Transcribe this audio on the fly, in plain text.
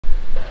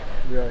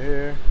We are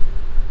here,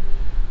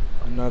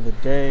 another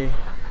day,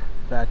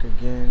 back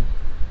again.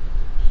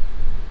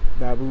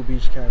 Babu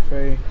Beach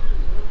Cafe.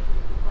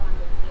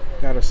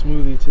 Got a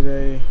smoothie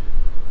today.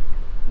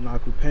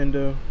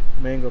 Nakupenda,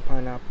 mango,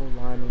 pineapple,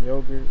 lime, and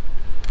yogurt.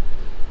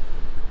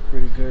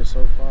 Pretty good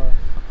so far.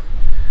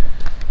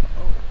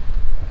 Oh,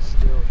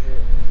 still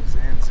here in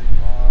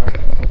Zanzibar.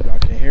 Hope y'all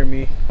can hear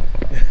me.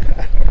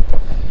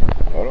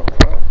 Hold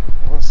on,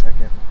 one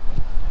second.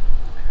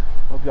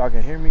 Hope y'all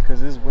can hear me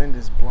because this wind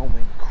is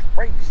blowing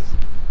crazy.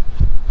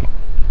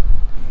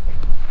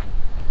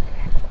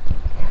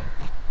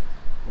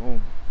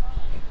 Boom.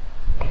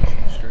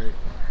 Straight.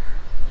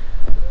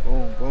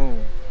 Boom,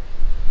 boom.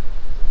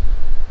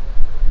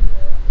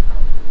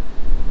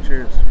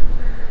 Cheers.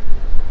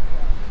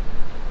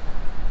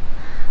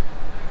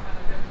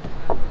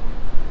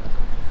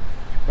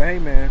 But hey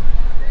man,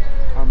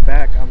 I'm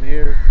back, I'm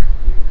here.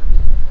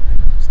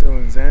 Still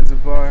in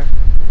Zanzibar.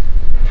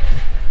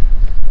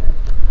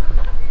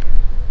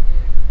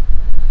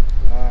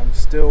 I'm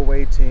still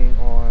waiting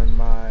on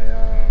my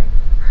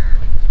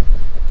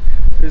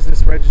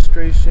business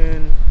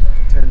registration,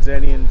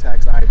 Tanzanian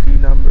tax ID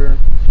number,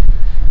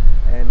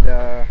 and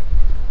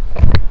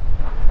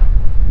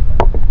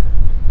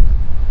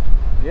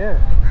yeah,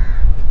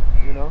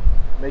 you know,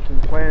 making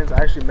plans.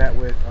 I actually met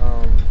with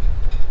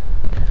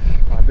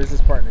my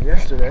business partner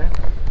yesterday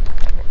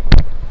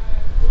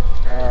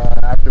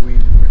after we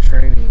were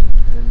training,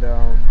 and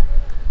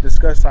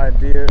discussed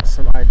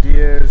some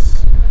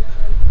ideas.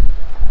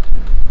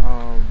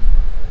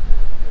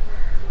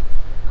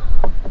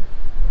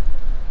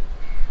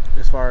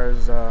 As far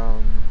as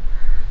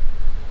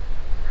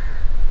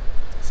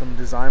some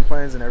design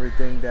plans and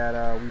everything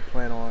that we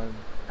plan on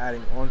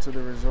adding onto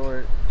the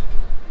resort.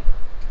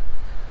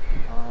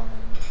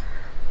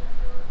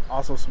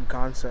 Also some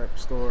concept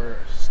store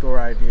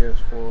ideas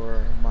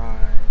for my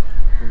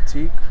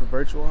boutique for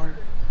Virtua. You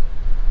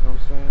know what I'm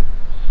saying?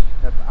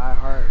 Got the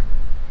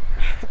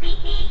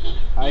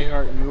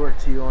iHeart New York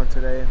tee on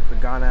today. The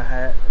Ghana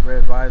hat,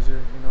 red visor,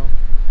 you know.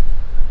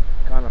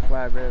 Ghana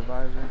flag, red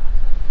visor.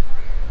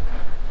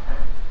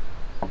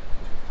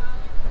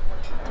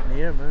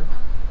 Yeah, man.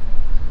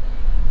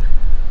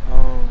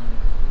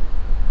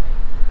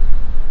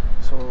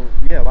 So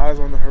yeah, a lot is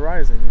on the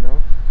horizon, you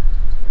know.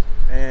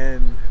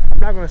 And I'm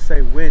not gonna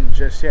say when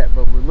just yet,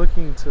 but we're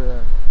looking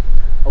to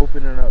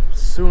open it up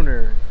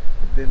sooner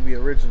than we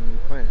originally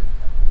planned.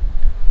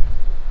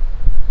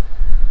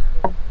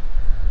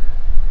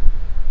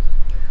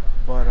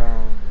 But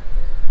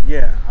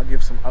yeah, I'll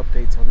give some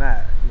updates on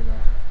that, you know,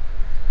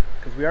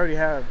 because we already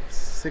have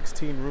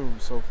 16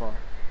 rooms so far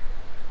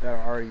that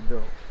are already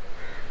built,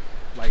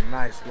 like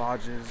nice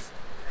lodges,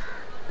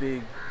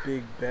 big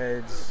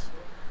beds,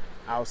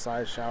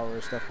 outside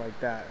showers, stuff like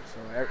that. So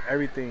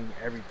everything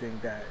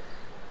that,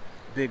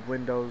 big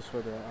windows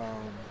for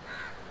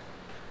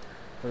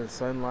the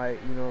sunlight,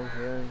 you know.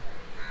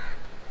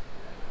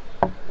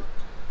 Yeah.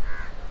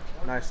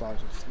 Nice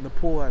lodges. And the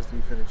pool has to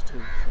be finished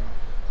too.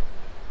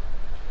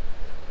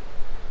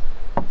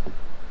 So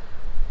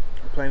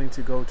we're planning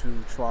to go to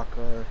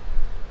Traka,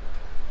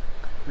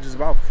 which is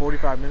about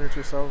 45 minutes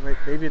or so,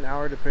 maybe an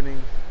hour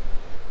depending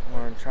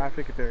on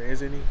traffic, if there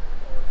is any.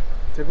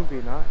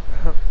 Typically not.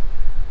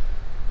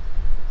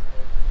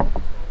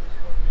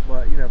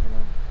 But you never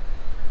know.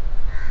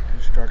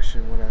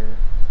 Construction, whatever.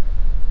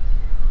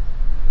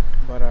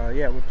 But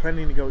yeah, we're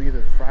planning to go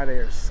either Friday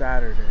or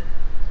Saturday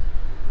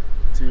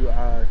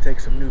to take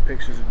some new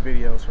pictures and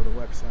videos for the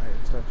website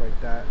and stuff like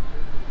that.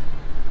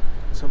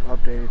 Some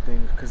updated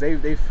things, because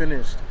they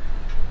finished,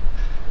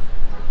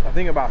 I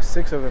think, about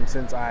 6 of them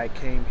since I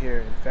came here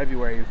in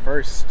February,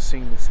 first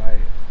seeing the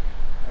site,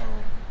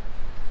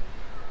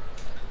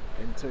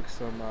 and took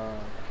some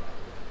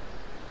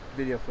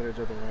video footage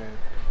of the land.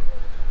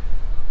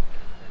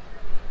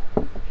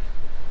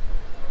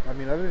 I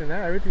mean, other than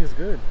that, everything's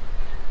good.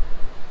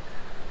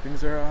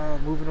 Things are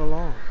moving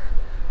along.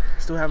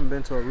 Still haven't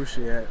been to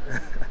Arusha yet.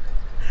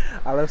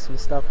 I left some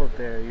stuff up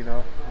there, you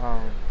know.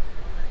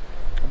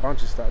 A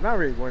bunch of stuff. Not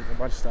really a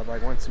bunch of stuff,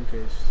 like one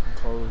suitcase, some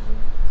clothes, and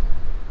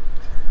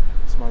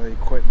some other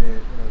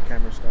equipment, you know,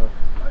 camera stuff.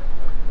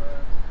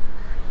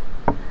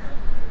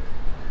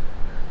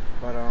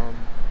 But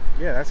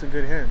yeah, that's a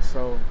good hint.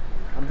 So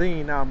I'm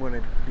thinking now I'm going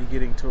to be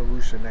getting to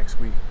Arusha next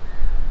week.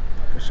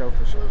 For sure.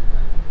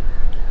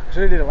 I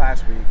should have did it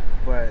last week,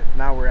 but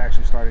now we're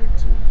actually starting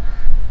to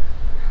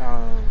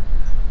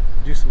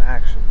do some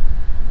action,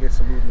 get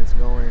some movements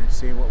going,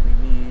 seeing what we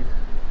need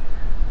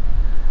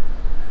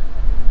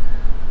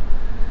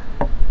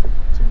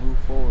to move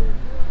forward.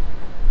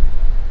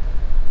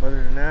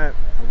 Other than that,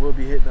 I will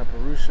be hitting up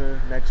Arusha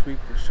next week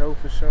for show.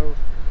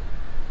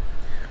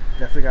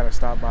 Definitely got to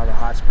stop by the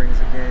hot springs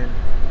again.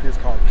 It's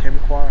called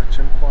Chimka.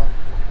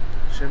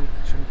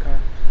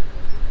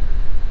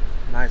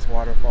 Nice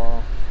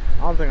waterfall.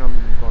 I don't think I'm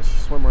going to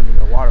swim under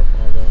the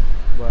waterfall though,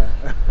 but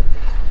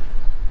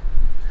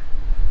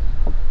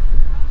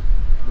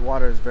the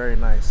water is very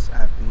nice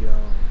at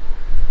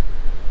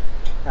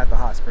the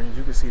hot springs.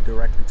 You can see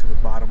directly to the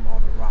bottom, all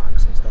the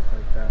rocks and stuff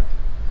like that.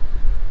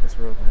 It's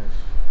real nice.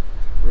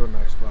 Real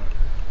nice spot.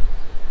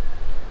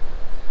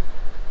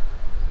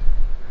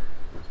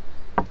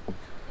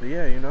 But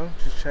yeah, you know,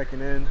 just checking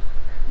in,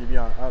 give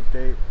y'all an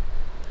update.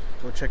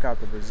 Go check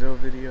out the Brazil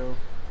video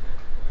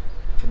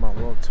for my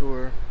world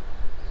tour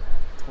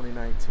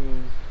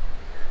 2019.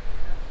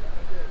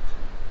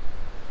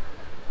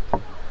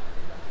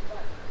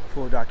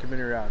 Full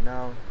documentary out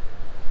now.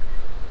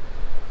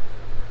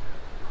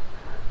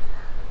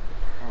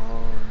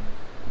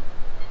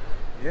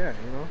 Yeah,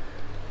 you know.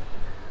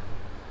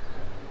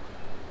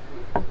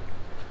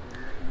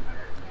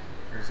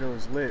 Brazil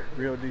is lit.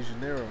 Rio de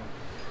Janeiro.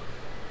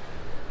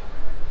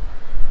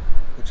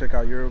 Go check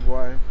out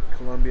Uruguay.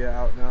 Colombia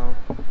out now.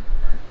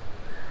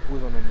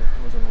 Who's on the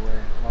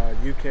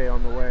way? UK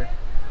on the way.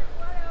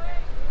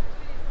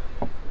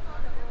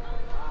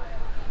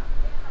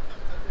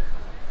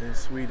 Then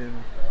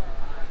Sweden.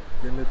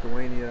 Then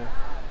Lithuania.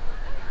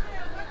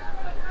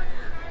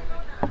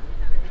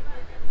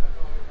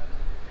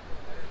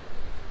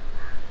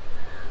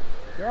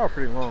 They're all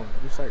pretty long.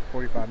 It's like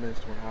 45 minutes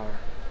to an hour.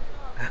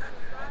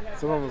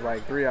 Some of them was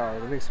like 3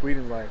 hours. I think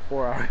Sweden's like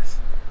 4 hours.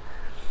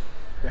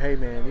 But hey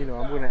man, you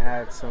know, I'm gonna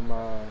add some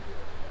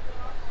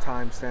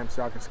timestamps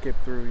so I can skip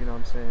through, you know what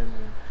I'm saying?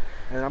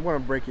 And I'm gonna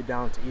break it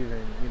down to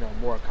even, you know,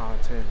 more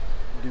content.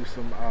 Do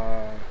some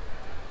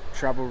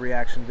travel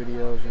reaction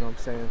videos, you know what I'm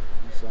saying?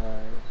 Just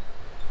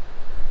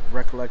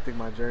recollecting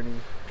my journey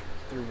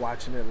through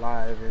watching it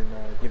live and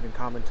giving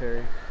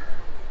commentary.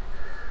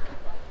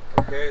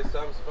 Okay,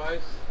 some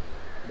spice.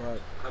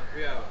 But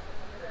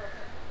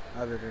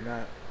other than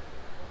that,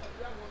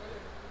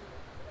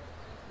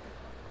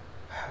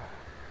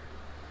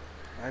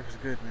 life is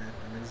good, man.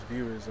 I mean, this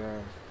view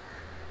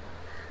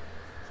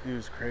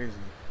is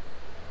crazy.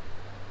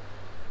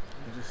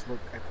 You just look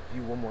at the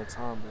view one more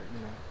time, but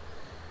you know,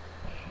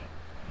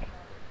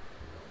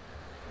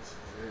 this is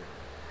it.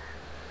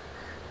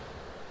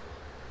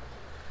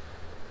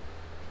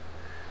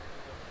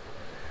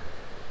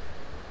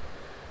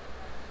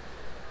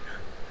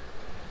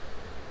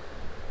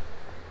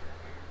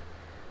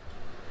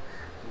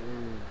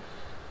 Ooh,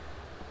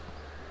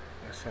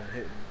 that's not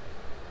hitting.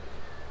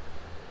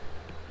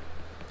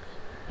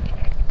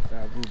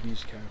 Virtua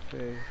Beach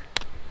Cafe.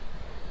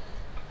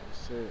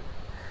 That's it.